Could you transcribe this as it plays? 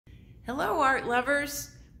Hello, art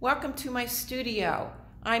lovers. Welcome to my studio.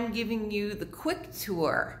 I'm giving you the quick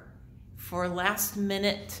tour for last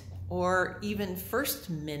minute or even first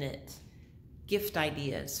minute gift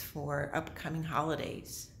ideas for upcoming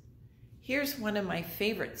holidays. Here's one of my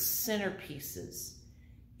favorite centerpieces.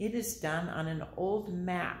 It is done on an old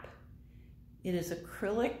map. It is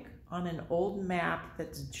acrylic on an old map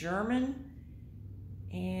that's German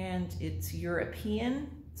and it's European.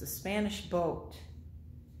 It's a Spanish boat.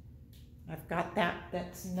 I've got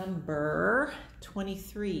that's number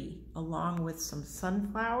 23, along with some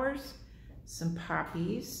sunflowers, some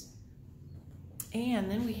poppies, and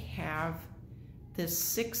then we have this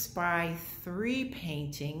 6x3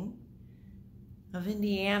 painting of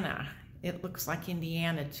Indiana. It looks like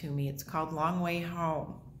Indiana to me. It's called Long Way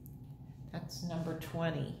Home. That's number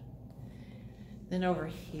 20. Then over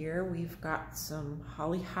here we've got some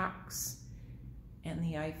hollyhocks and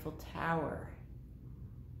the Eiffel Tower.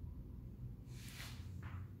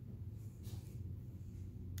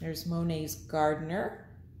 There's Monet's Gardener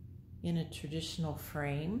in a traditional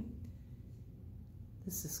frame.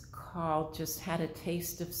 This is called Just Had a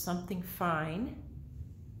Taste of Something Fine.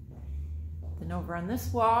 Then over on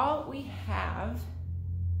this wall, we have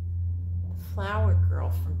the Flower Girl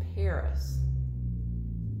from Paris.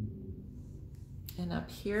 And up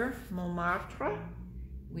here, Montmartre,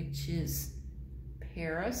 which is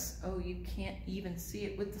Paris. Oh, you can't even see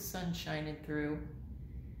it with the sun shining through.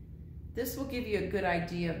 This will give you a good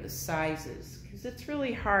idea of the sizes because it's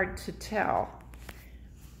really hard to tell.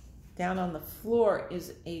 Down on the floor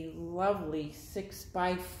is a lovely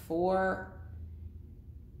 6x4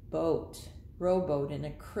 boat, rowboat in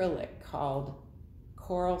acrylic called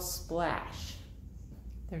Coral Splash.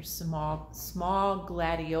 There's some small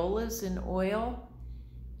gladiolas in oil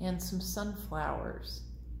and some sunflowers.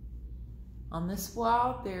 On this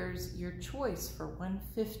wall, there's your choice for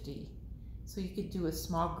 $150. So you could do a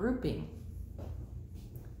small grouping.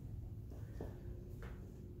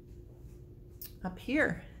 Up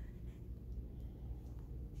here.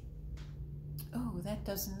 Oh, that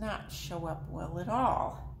does not show up well at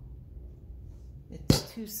all.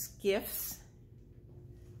 It's two skiffs.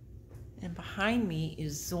 And behind me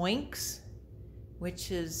is Zoinks,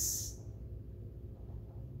 which is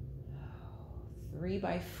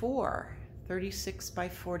 3x4,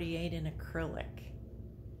 36x48 in acrylic.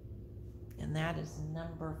 And that is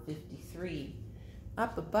number 53.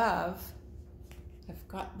 Up above, I've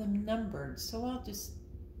got them numbered, so I'll just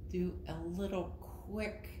do a little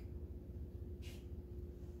quick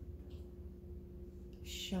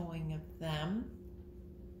showing of them.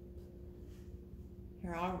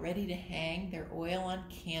 They're all ready to hang. They're oil on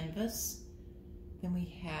canvas. Then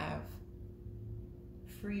we have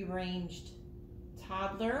free-ranged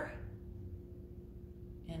toddler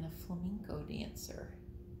and a flamenco dancer.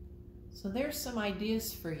 So there's some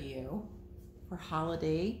ideas for you for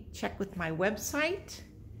holiday. Check with my website.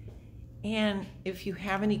 And if you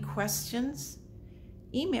have any questions,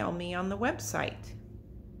 email me on the website.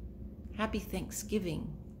 Happy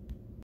Thanksgiving.